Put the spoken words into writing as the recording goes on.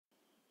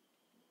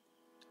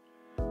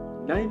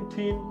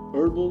19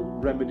 herbal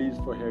remedies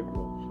for hair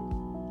growth.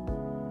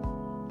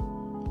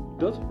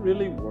 Does it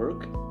really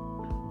work?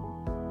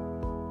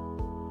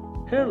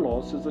 Hair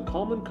loss is a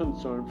common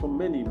concern for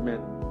many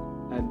men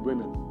and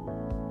women.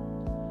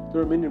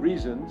 There are many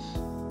reasons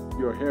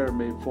your hair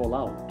may fall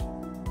out,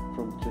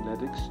 from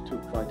genetics to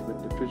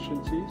vitamin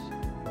deficiencies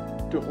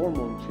to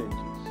hormone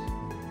changes.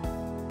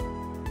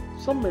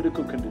 Some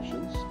medical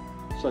conditions,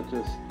 such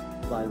as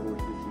thyroid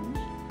disease,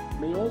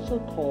 may also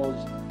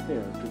cause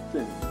hair to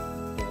thin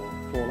or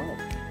fall out.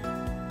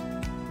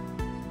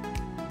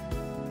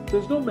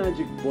 There's no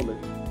magic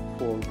bullet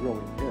for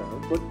growing hair,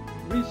 but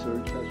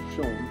research has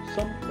shown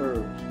some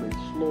herbs may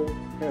slow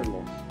hair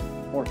loss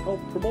or help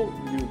promote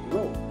new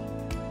growth.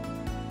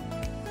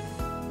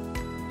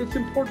 It's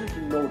important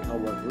to note,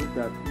 however,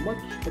 that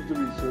much of the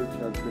research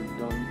has been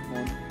done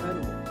on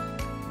animals.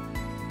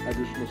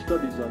 Additional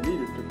studies are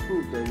needed to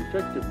prove their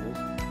effectiveness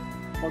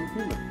on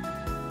humans.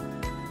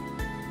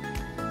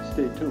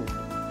 Stay tuned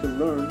to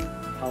learn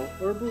how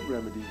herbal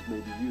remedies may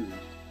be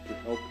used to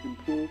help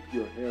improve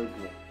your hair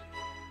growth.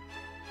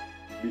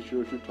 Be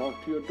sure to talk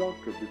to your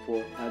doctor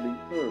before adding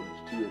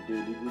herbs to your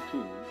daily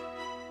routine,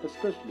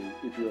 especially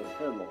if your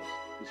hair loss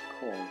is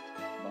caused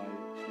by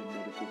a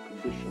medical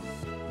condition.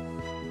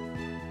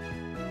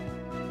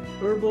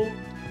 Herbal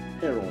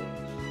hair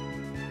oils.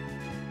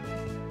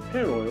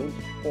 Hair oils,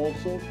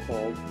 also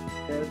called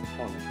hair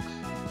tonics,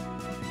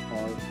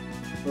 are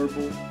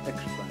herbal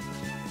extracts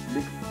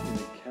mixed in a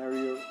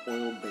carrier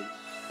oil base.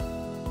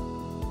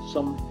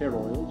 Some hair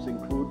oils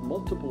include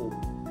multiple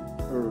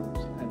herbs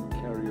and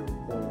carrier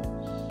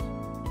oils.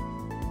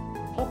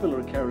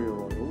 Popular carrier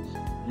oils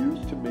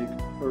used to make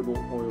herbal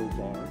oils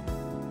are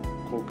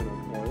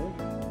coconut oil,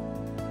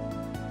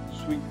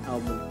 sweet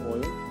almond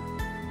oil,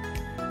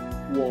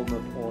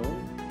 walnut oil,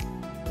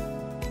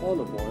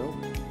 olive oil,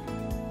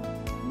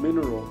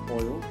 mineral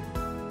oil,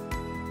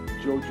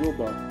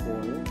 jojoba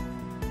oil,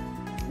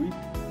 wheat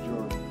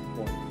germ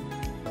oil.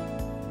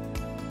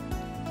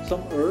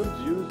 Some herbs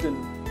used in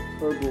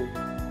herbal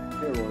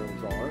hair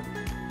oils are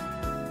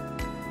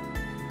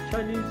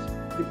Chinese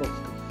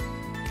hibiscus.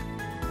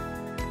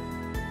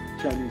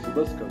 Chinese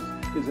hibiscus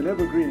is an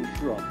evergreen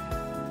shrub.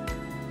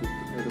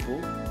 Its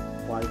edible,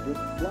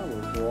 vibrant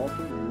flowers are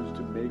often used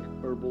to make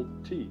herbal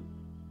tea.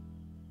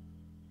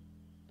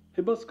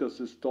 Hibiscus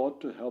is thought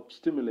to help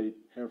stimulate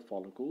hair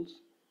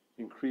follicles,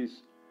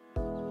 increase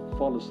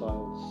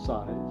follicle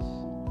size,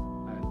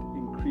 and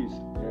increase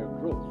hair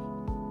growth.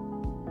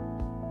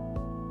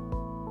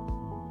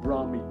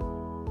 Brahmi.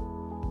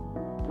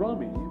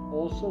 Brahmi,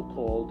 also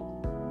called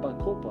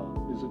bacopa,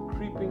 is a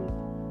creeping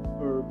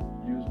herb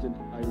used in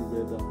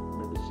Ayurveda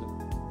medicine.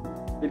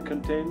 It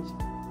contains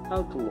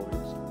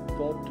alkaloids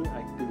thought to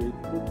activate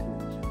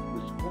proteins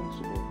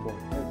responsible for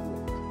hair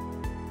growth.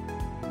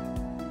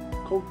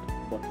 Coat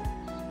buttons.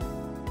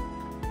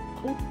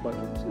 Coat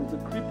buttons is a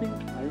creeping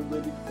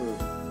Ayurvedic herb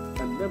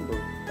and member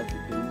of the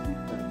daisy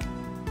family.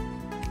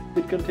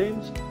 It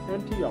contains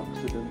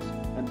antioxidants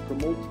and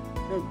promotes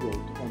hair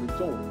growth on its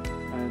own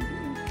and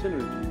in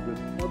synergy with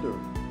other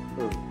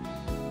herbs.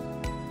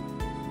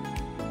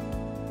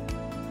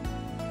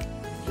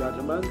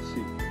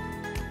 Jatamansi.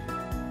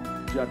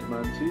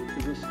 Jatamansi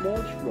is a small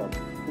shrub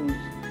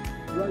whose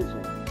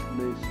rhizomes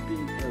may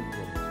speed hair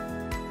growth.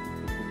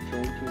 It's been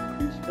shown to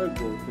increase hair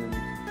growth in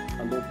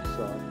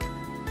alopecia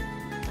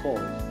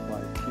caused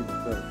by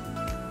chemotherapy.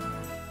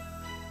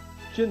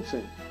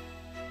 Ginseng.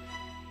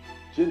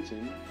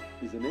 Ginseng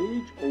is an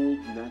age-old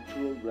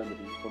natural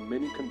remedy for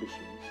many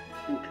conditions,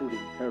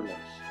 including hair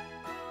loss.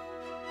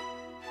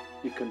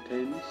 It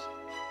contains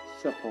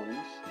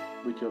sapoins,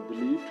 which are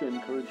believed to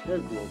encourage hair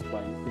growth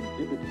by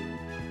inhibiting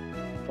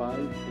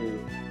 5-A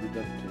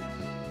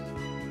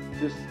reductase.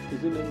 This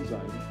is an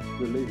enzyme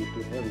related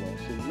to hair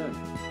loss in men.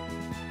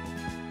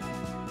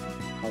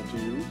 How to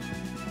use?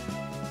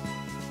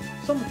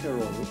 Some hair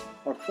oils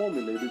are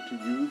formulated to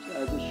use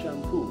as a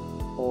shampoo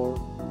or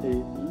a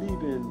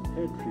leave-in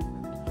hair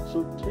treatment, so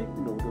take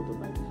note of the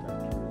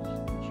manufacturer's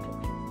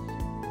instructions.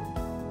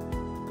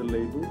 The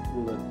label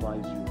will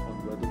advise you on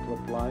whether to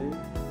apply it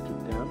to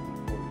damp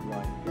or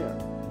dry hair.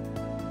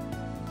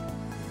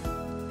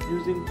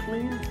 Using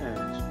clean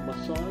hands,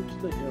 massage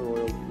the hair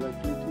oil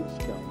directly to your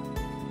scalp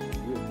and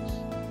rinse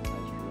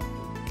as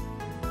directed.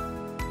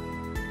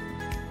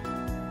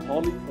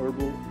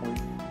 Polyherbal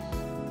ointments.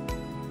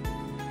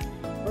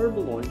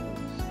 Herbal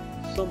ointments,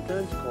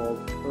 sometimes called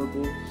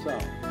herbal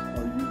salves,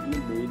 are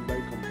usually made by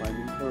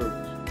combining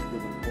herbs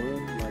with an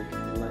oil like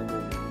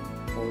lanolin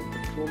or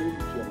petroleum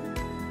jelly.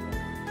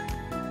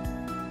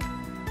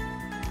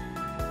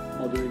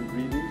 Other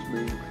ingredients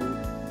may include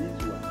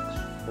beeswax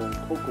or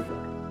cocoa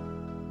butter.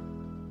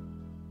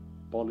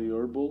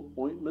 Polyherbal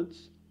ointments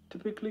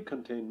typically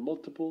contain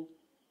multiple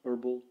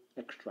herbal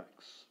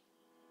extracts.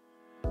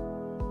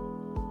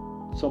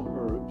 Some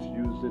herbs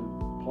used in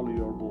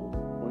polyherbal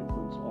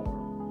ointments are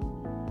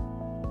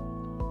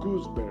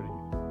gooseberry.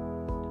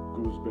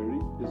 Gooseberry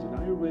is an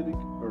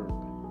Ayurvedic herb.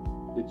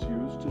 It's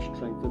used to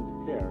strengthen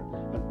hair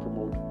and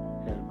promote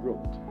hair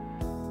growth.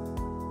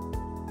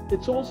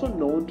 It's also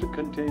known to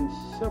contain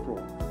several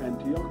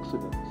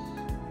antioxidants.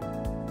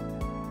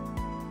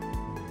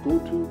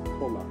 Gotu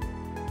kola.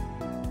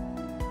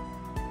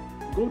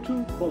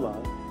 Gotu kola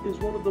is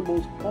one of the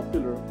most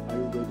popular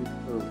Ayurvedic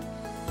herbs.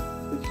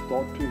 It's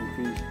thought to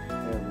increase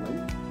hair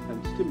length and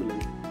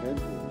stimulate hair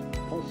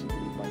growth,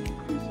 possibly by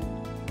increasing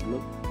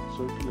blood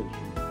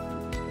circulation to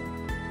the scalp.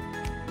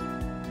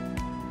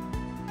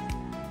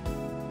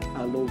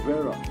 Aloe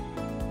vera.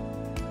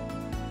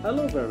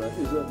 Aloe vera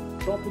is a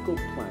tropical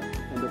plant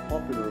and a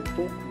popular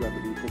folk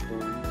remedy for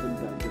burns and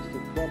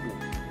digestive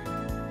problems.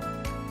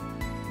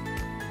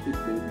 It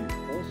may be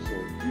also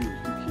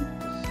used to keep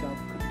the scalp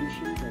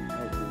conditioned and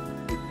healthy.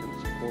 It can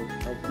support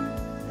healthy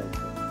hair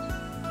growth.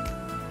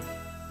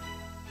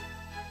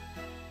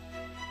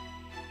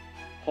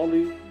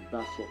 Holy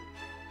basil.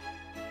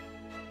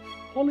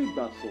 Holy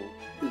basil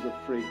is a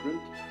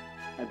fragrant,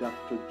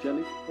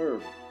 adaptogenic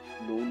herb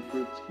known for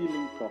its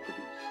healing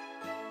properties.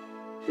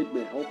 It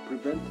may help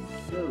prevent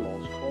hair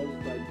loss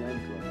caused by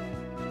dandruff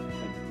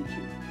and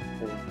itching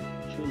or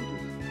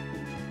changes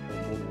in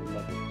hormonal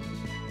levels.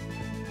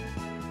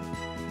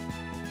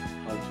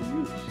 How to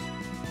use.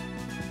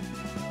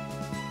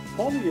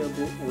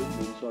 Polyherbal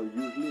ointments are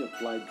usually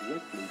applied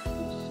directly to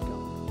the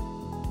scalp.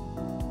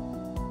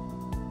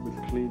 With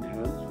clean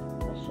hands,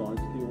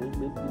 massage the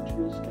ointment into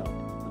your scalp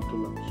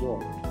until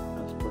absorbed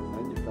as per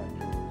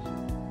manufacturer's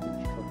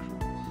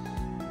instructions.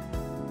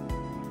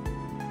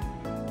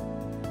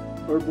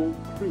 Herbal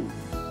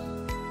creams.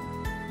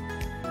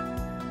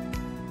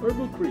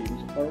 Herbal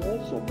creams are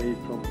also made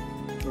from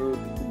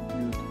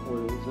herb-infused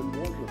oils and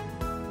water.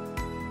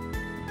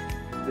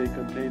 They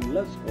contain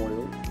less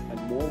oil and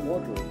more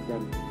water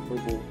than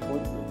herbal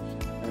ointments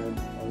and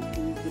are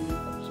easily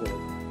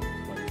absorbed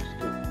by your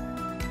skin.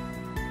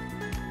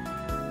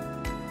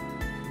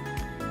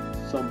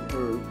 Some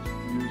herbs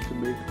used to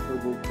make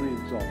herbal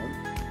creams are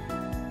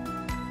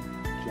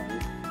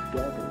giant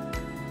dogger.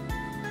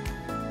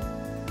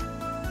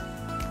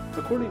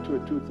 According to a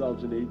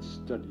 2008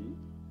 study,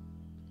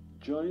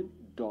 giant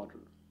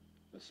dodder,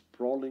 a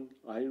sprawling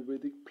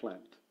Ayurvedic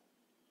plant,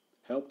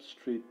 helps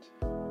treat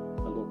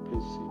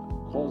alopecia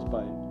caused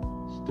by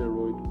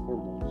steroid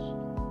hormones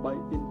by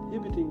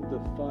inhibiting the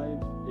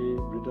 5-A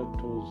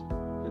reductase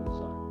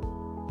enzyme.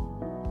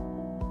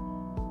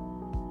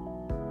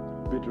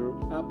 Bitter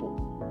apple.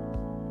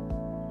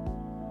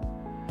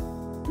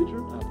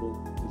 Bitter apple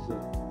is a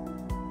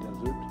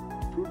desert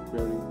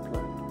fruit-bearing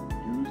plant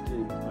used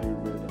in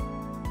Ayurveda.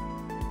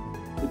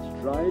 Its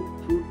dried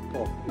fruit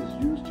pulp is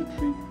used to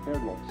treat hair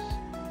loss.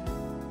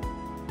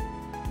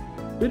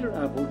 Bitter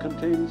apple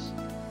contains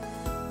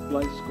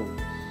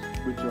glycols,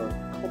 which are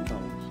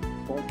compounds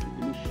thought to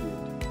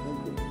initiate hair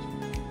growth.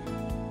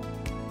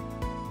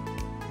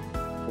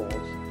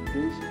 False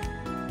daisy.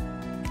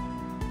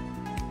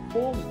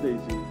 False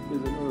daisy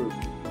is an herb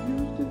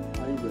used in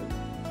Ayurveda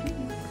to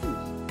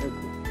increase hair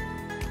growth.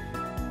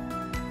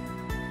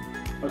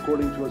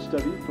 According to a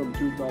study from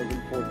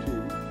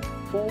 2014,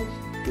 false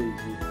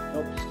daisy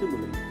helps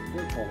stimulate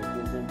hair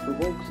follicles and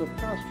provokes a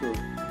faster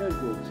hair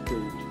growth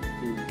stage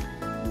in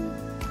new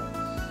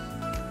plants.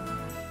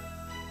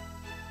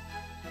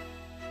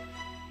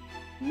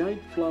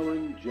 Night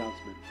flowering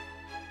jasmine.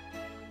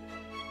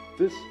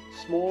 This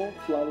small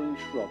flowering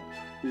shrub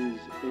is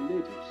a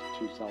native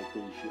to South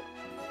Asia.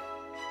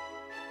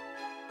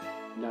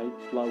 Night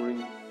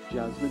flowering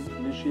jasmine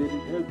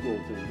initiated hair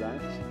growth in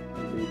rats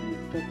and may be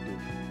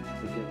effective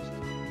against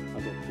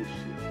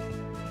alopecia.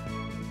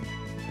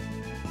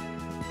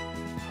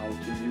 How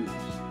to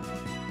use.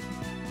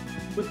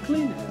 With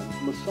clean hands,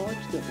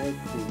 massage the hair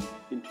cream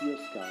into your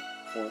scalp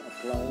or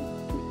apply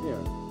to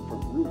hair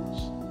from roots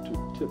to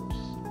tips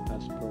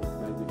as per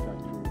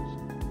manufacturer's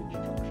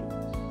instructions.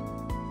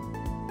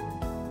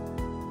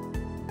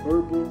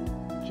 Herbal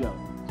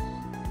gels.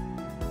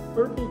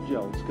 Herbal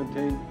gels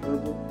contain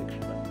herbal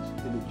extracts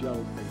in a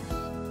gel base.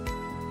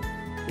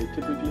 They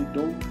typically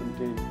don't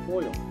contain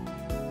oil.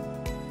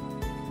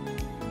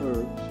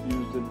 Herbs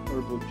used in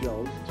herbal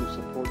gels to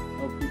support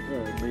healthy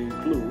hair may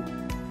include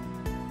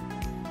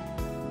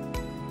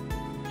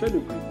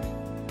fenugreek.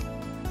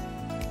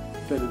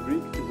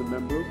 Fenugreek is a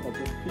member of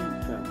the pea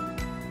family.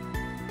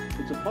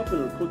 It's a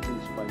popular cooking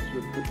spice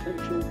with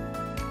potential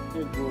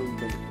hair-growing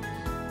benefits.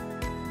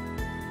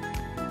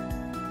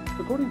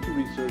 According to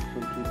research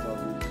from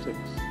 2006,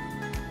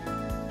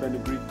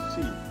 fenugreek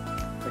seed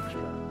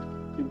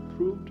extract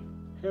improved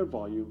hair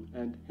volume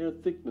and hair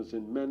thickness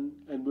in men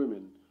and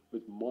women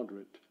with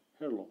moderate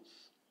hair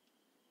loss.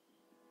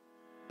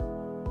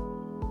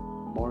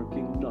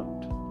 Marking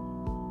nut.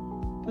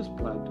 This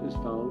plant is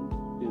found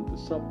in the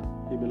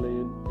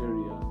sub-Himalayan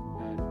area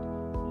and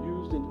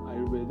used in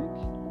Ayurvedic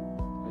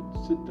and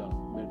Siddha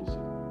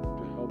medicine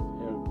to help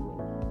hair grow.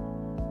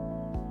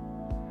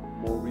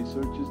 More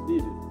research is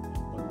needed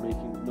on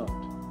making nut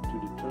to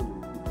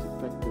determine its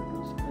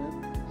effectiveness and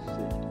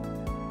safety.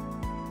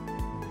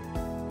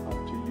 How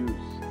to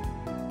use.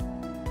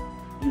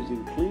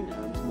 Using clean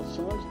hands,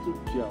 massage the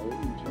gel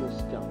into your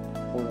scalp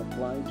or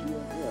apply to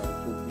your hair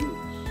from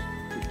roots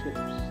to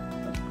tips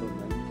as per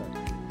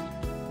manufacturer's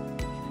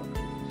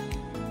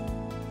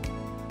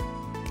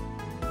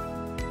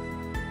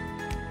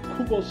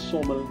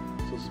Cubosomal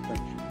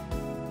suspension.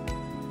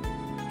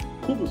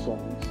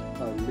 Cubosomes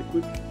are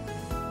liquid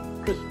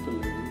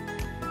crystalline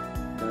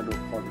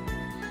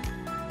nanoparticles.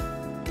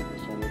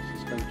 Cubosomal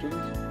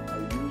suspensions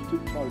are used to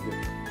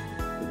target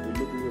the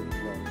delivery of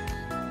drugs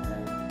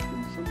and,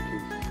 in some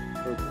cases,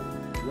 herbal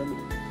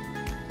remedies.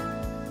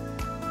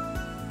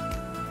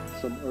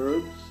 Some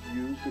herbs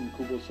used in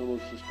cubosomal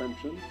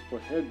suspensions for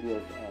hair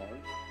growth are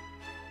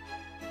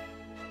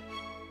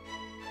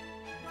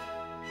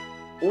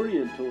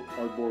Oriental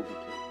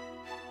arborvitae.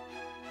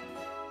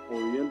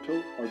 Oriental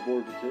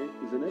arborvitae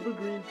is an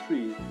evergreen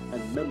tree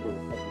and member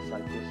of the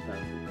cypress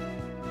family.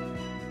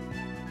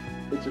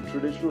 It's a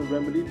traditional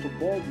remedy for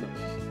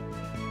baldness.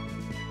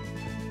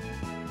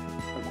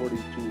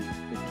 According to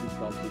a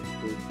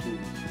 2013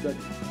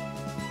 study,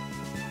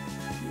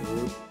 the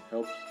herb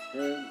helps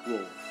hair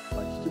grow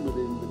by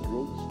stimulating the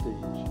growth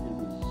stage in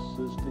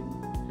resisting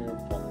hair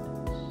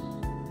follicles.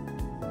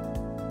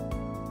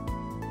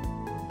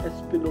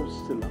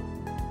 Espinosilla.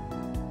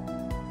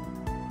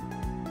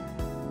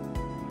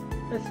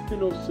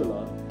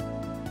 Espinosilla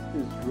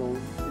is grown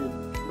in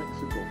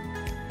Mexico.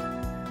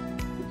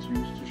 It's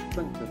used to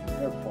strengthen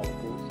hair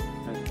follicles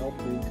and help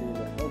maintain a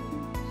healthy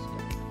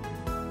scalp.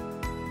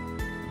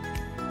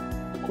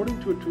 According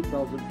to a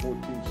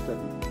 2014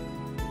 study,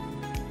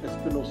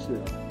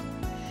 Espinosilla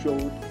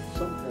showed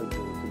some hair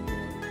growth in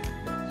male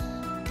mice.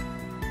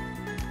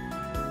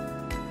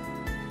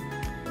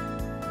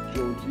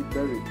 Goji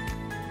berry.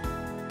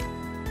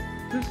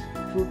 This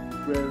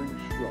fruit-bearing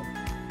shrub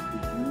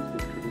is used in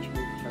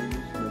traditional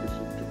Chinese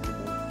medicine to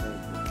promote hair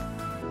growth.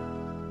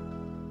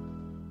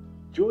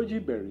 Goji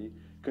berry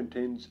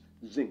contains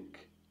zinc,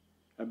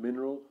 a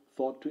mineral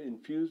thought to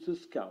infuse the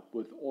scalp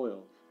with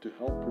oil to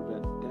help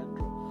prevent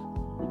dandruff,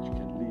 which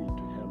can lead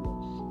to hair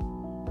loss.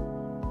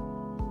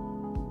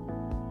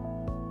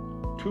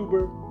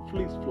 Tuber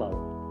fleece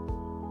flower.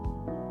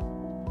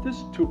 This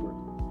tuber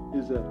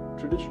is a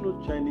traditional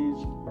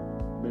Chinese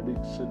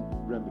medicine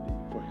remedy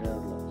for hair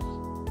loss.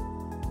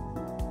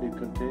 It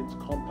contains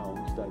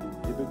compounds that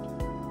inhibit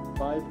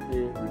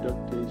 5A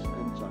reductase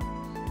enzymes.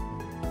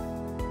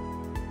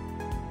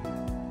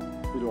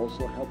 It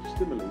also helps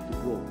stimulate the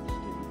growth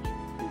stage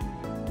in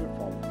hair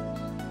follicles.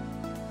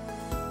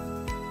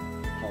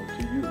 How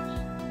to use.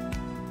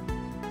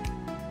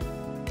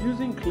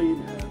 Using clean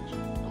hands,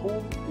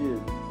 comb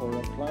in or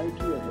apply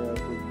to your hair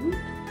from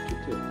root to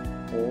tip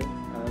or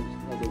as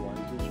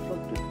otherwise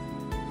instructed.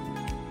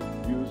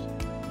 Use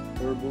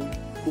herbal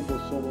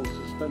cubosomal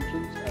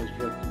suspensions as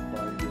directed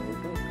by your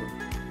doctor.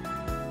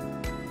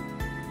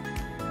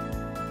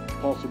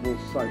 Possible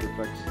side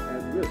effects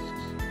and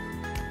risks.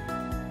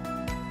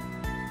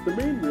 The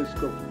main risk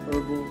of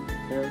herbal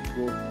hair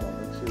growth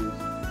products is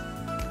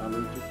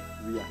allergic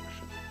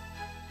reaction.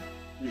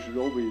 You should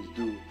always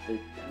do a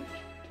patch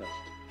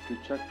test to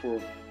check for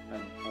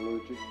an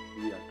allergic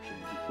reaction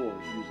before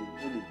using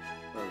any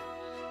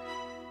herbs.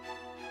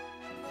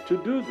 To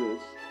do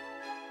this,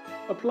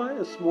 apply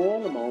a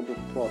small amount of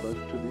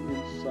product to the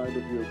inside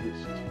of your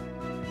wrist.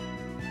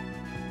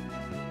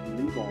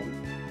 Leave on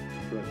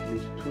for at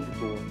least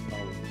 24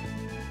 hours.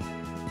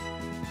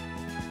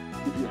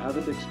 If you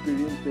haven't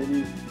experienced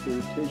any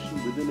irritation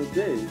within a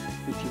day,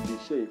 it should be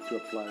safe to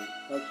apply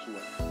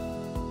elsewhere.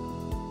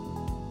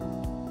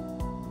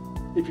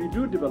 If you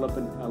do develop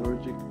an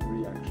allergic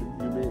reaction,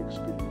 you may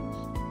experience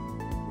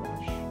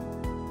rash,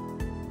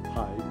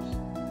 hives,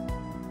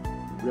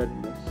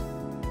 redness,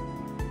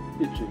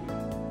 itching,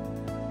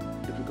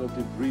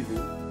 difficulty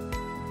breathing,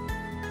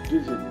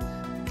 dizziness,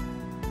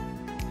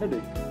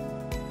 headache.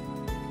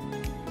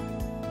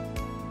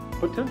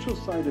 Potential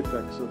side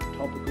effects of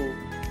topical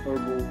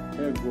herbal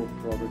hair growth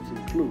products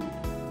include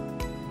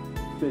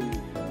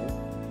thinning hair,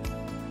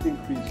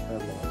 increased hair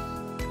loss,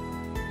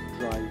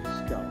 dry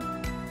scalp,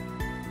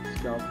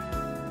 scalp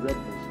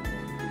redness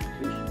or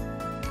irritation.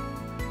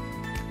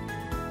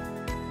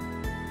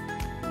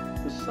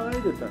 The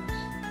side effects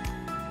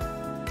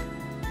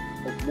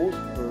of most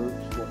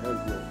herbs for hair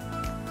growth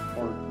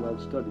aren't well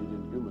studied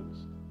in humans.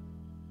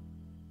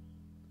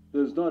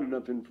 There's not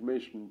enough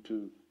information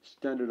to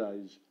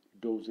standardize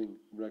dosing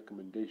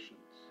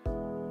recommendations.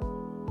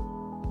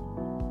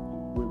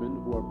 Women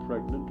who are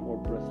pregnant or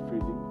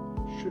breastfeeding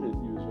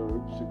shouldn't use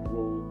herbs to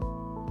grow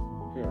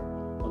hair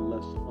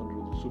unless under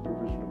the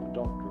supervision of a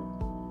doctor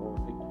or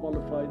a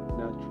qualified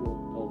natural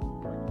health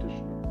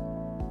practitioner.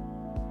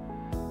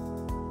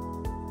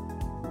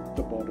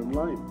 The bottom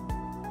line: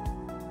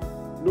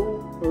 no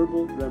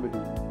herbal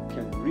remedy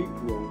can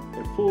regrow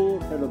a full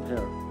head of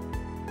hair.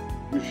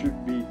 You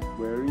should be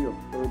wary of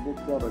herbal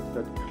products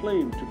that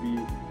claim to be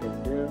a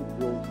hair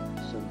growth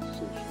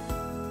sensation.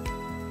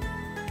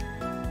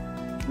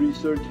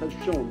 Research has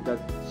shown that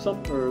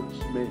some herbs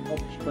may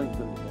help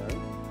strengthen hair,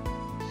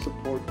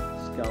 support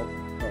scalp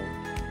health,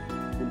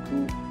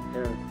 improve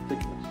hair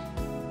thickness,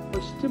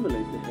 or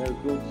stimulate the hair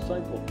growth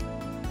cycle.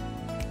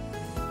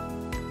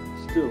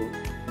 Still,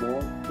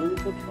 more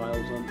clinical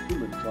trials on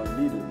humans are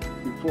needed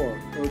before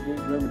herbal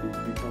remedies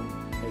become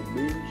a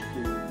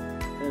mainstream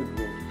hair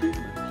growth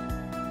treatment.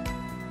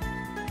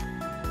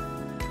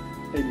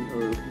 Any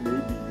herb may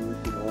be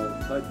used in all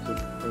types of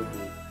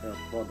herbal hair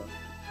product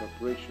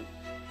preparations,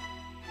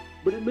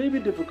 but it may be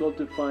difficult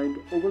to find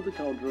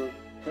over-the-counter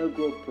hair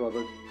growth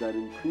products that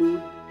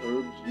include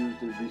herbs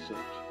used in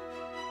research.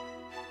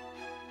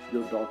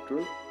 Your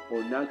doctor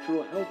or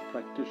natural health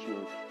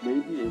practitioner may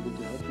be able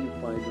to help you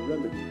find a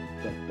remedy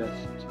that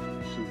best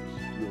suits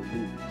your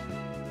needs.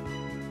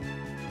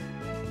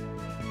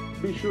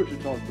 Be sure to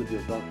talk with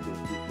your doctor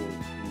before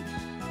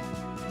use.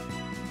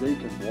 They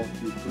can walk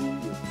you through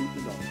your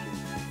treatment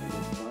options and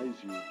advise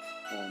you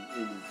on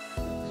any